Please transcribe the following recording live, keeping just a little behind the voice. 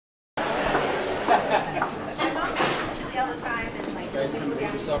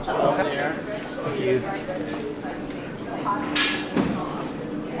stuff over there. Thank you.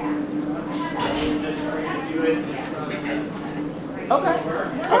 Okay.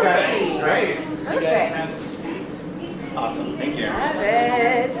 Okay, great. So you guys have some seats. Awesome, thank you. Love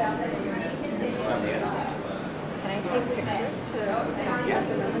it. Can I take pictures too?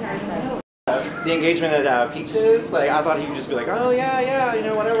 The engagement at Peaches, like I thought he would just be like, oh yeah, you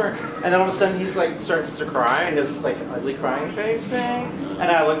know, whatever. And then all of a sudden he's like starts to cry and does this like ugly crying face thing. And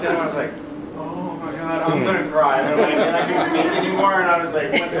I looked at him and I was like, oh my god, I'm gonna cry. And I couldn't think anymore and I was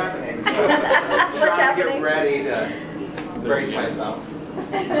like, what's happening? So trying to get ready to brace myself.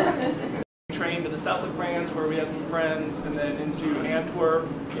 Train to the south of France where we have some friends, and then into Antwerp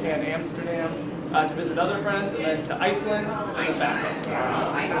and Amsterdam to visit other friends, and then to Iceland and then back home.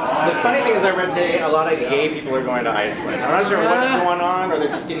 The funny thing is I read today a lot of gay people are going to Iceland. I'm not sure what's going on, or they're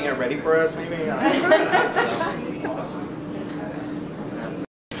just getting it ready for us maybe.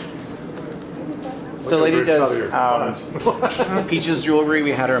 So lady does Peaches jewelry.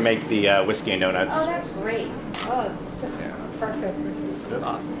 We had her make the whiskey and donuts. Oh, that's great. Oh, so perfect.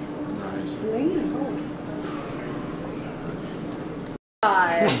 Awesome.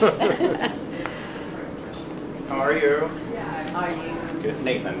 How are you? Are you Good.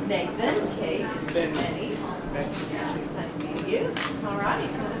 Nathan. Nathan, Kate, Ben. Benny? Nice to meet you. All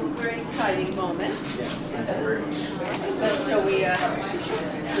right, so this is a very exciting moment. Yes, thank you very much. So shall we do a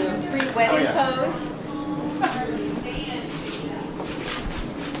pre-wedding pose?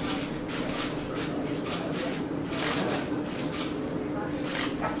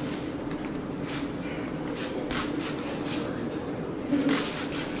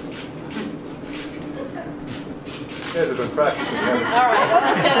 You guys have been practicing. All right, well,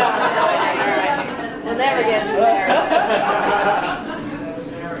 let's get on. All right. We'll never get married.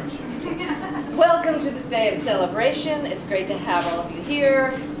 Welcome to this day of celebration. It's great to have all of you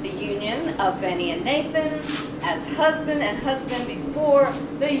here. The union of Benny and Nathan as husband and husband before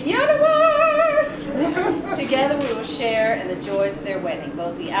the universe. Together we will share in the joys of their wedding,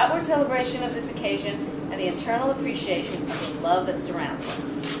 both the outward celebration of this occasion and the internal appreciation of the love that surrounds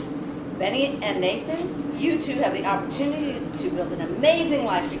us. Benny and Nathan, you two have the opportunity to build an amazing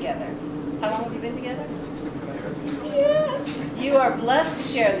life together. How long have you been together? 6 years. Yes. You are blessed to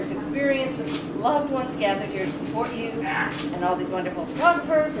share this experience with loved ones gathered here to support you and all these wonderful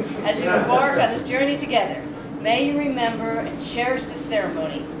photographers as you embark on this journey together. May you remember and cherish this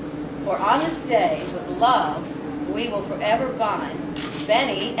ceremony. For on this day, with love, we will forever bind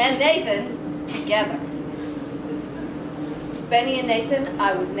Benny and Nathan together. Benny and Nathan,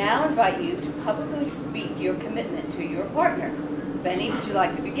 I would now invite you to publicly speak your commitment to your partner. Benny, would you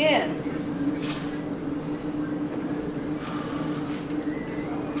like to begin?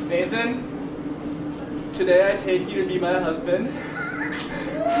 Nathan, today I take you to be my husband.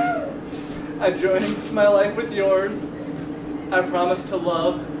 I join my life with yours. I promise to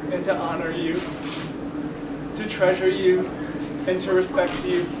love and to honor you, to treasure you and to respect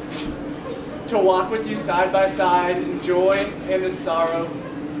you, to walk with you side by side in joy and in sorrow.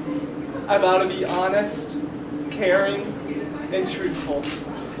 I vow to be honest, caring, and truthful,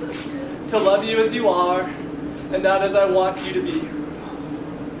 to love you as you are and not as I want you to be,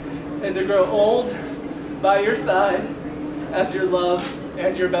 and to grow old by your side as your love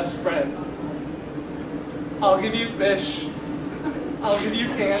and your best friend. I'll give you fish, I'll give you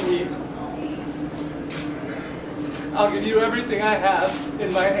candy, I'll give you everything I have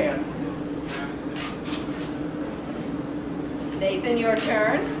in my hand. Nathan, your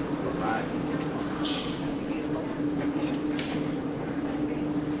turn.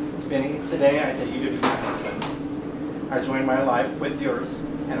 Benny, today I take you to be my husband. I join my life with yours,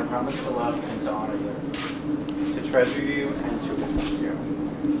 and I promise to love and to honor you, to treasure you and to respect you,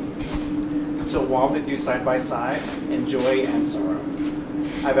 to walk with you side by side in joy and sorrow.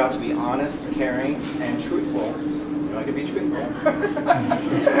 I vow to be honest, caring, and truthful. You know I can be truthful.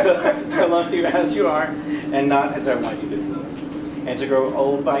 to love you as you are, and not as I want you to be, and to grow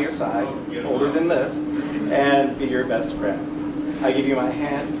old by your side, older than this, and be your best friend. I give you my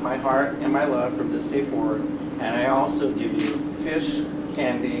hand, my heart, and my love from this day forward, and I also give you fish,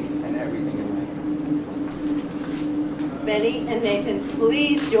 candy, and everything in life. Benny and Nathan,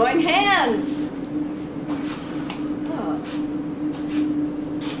 please join hands. Oh.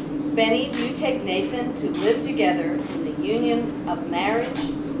 Benny, you take Nathan to live together in the union of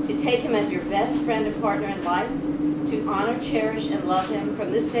marriage, to take him as your best friend and partner in life, to honor, cherish, and love him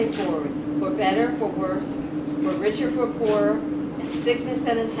from this day forward, for better, for worse, for richer, for poorer, in sickness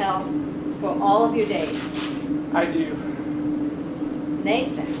and in health, for all of your days. I do.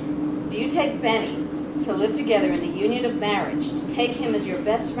 Nathan, do you take Benny to live together in the union of marriage, to take him as your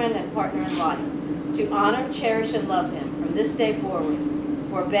best friend and partner in life, to honor, cherish, and love him from this day forward,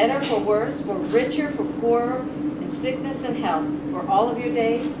 for better, for worse, for richer, for poorer, in sickness and health, for all of your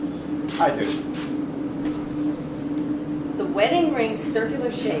days? I do. The wedding ring's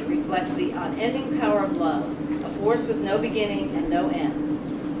circular shape reflects the unending power of love, a force with no beginning and no end.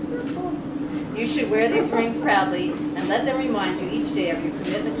 Circle. You should wear these rings proudly and let them remind you each day of your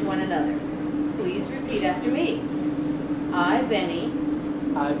commitment to one another. Please repeat after me. I, Benny,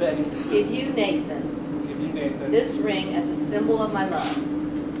 give you Nathan, this ring as a symbol of my love.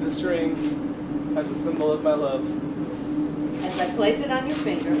 This ring as a symbol of my love. As I place it on your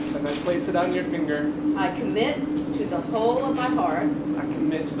finger, I commit to the whole of my heart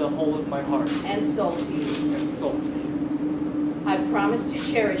and soul to you. I promise to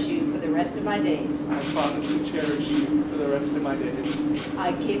cherish you for the rest of my days.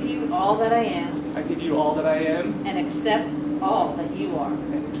 I give you all that I am. And accept all that you are.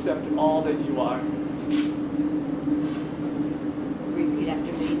 Repeat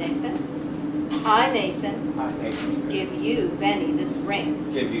after me, Nathan. I, Nathan, give you, Benny, this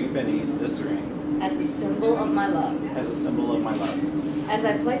ring. As a symbol of my love. As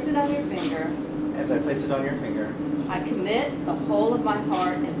I place it on your finger. I commit the whole of my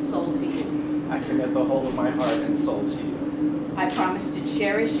heart and soul to you. I promise to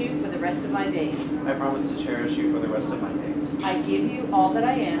cherish you for the rest of my days. I give you all that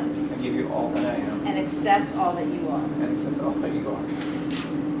I am. And accept all that you are.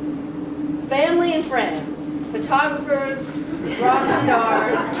 Family and friends, photographers, rock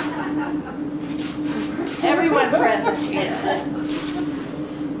stars, everyone present here.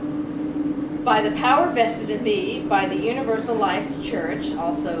 By the power vested in me by the Universal Life Church,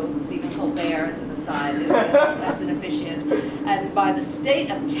 also Stephen Colbert as an aside, as an officiant, and by the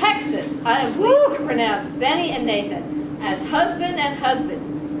state of Texas, I am pleased to pronounce Benny and Nathan as husband and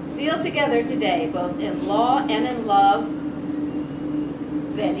husband, sealed together today, both in law and in love.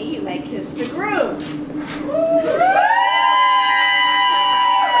 Benny, you may kiss the groom.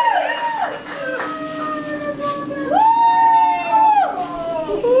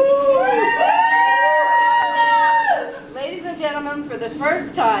 Ladies and gentlemen, for the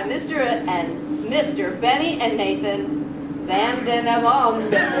first time, Mr. and Mr. Benny and Nathan Van Den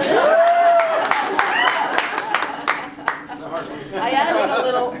Avon. I added a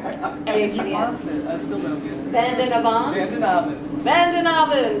little A to the end. Van Den Avon? Van Den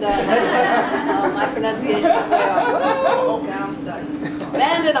Avon. Oh, my pronunciation is way off. Whoa, now I'm stuck.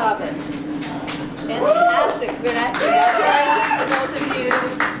 Van Den Avon. Fantastic. Good acting. Congratulations to both of you.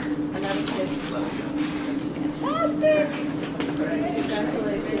 Another kiss. Fantastic.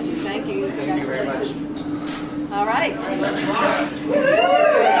 Congratulations. Thank you. Congratulations. All right. You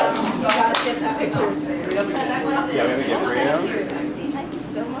got to get some pictures. Yeah, we have a gift for you. Thank you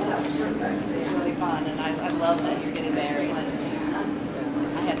so much. This is really fun, and I love that you're getting married.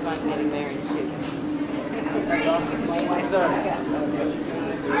 I had fun getting married too. That's awesome. My wife.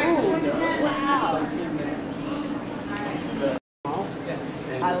 Wow.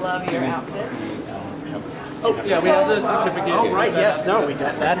 I love your outfits. Oh, yeah, we have the certificate. Oh, right, yes, no,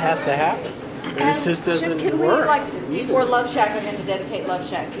 that has to happen. This just doesn't can work. We, like, before Love Shack, I'm going to dedicate Love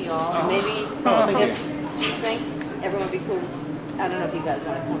Shack to y'all. Maybe, do you think everyone would be cool? I don't know if you guys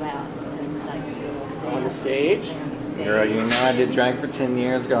want to come out and like do a little dance. On the stage? Girl, you know I did drag for 10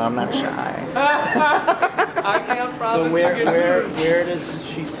 years ago. I'm not shy. I can't promise. So where does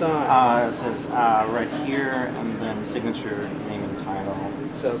she sign? It says right here, and then signature, name, and title.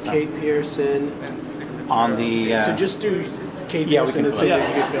 So Kate Pierson. On the... So just do Kate Yeah, we Pierson can and fill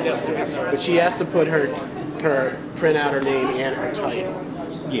it. signature. But she has to put her print out her name and her title.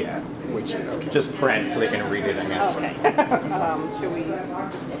 Yeah. Which, okay. Just print so they can read it, I guess. Okay. Should we?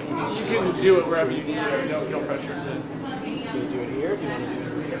 You can do it wherever you can. Don't feel pressure. Do you do it here? Do you want to do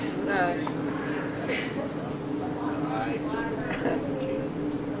it here?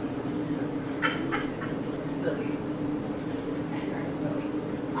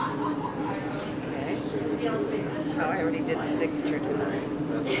 That's how I already did the signature tonight.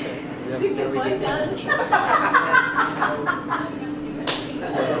 That's okay.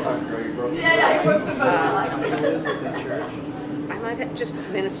 I might have, just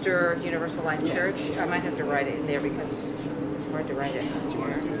Minister Universal Life Church. I might have to write it in there because it's hard to write it.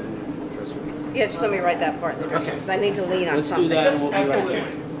 Yeah, just let me write that part in the dress because I need to lean on Let's something. do that and we'll be right there.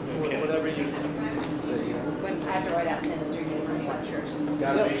 Whatever you. When I have to write out Minister Universal Life Church.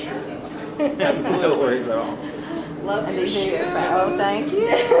 Gotta be sure. No worries at all. Love your shoes. Oh, thank you.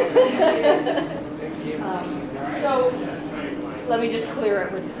 So, let me just clear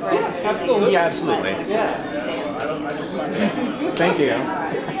it with Fred. Absolutely. Yeah, absolutely. Yeah. Thank you.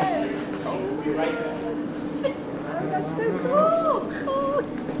 That's so cool.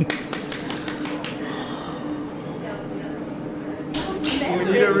 We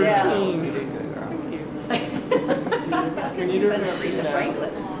need a routine. Because you're going to read the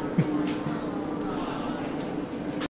Franklin.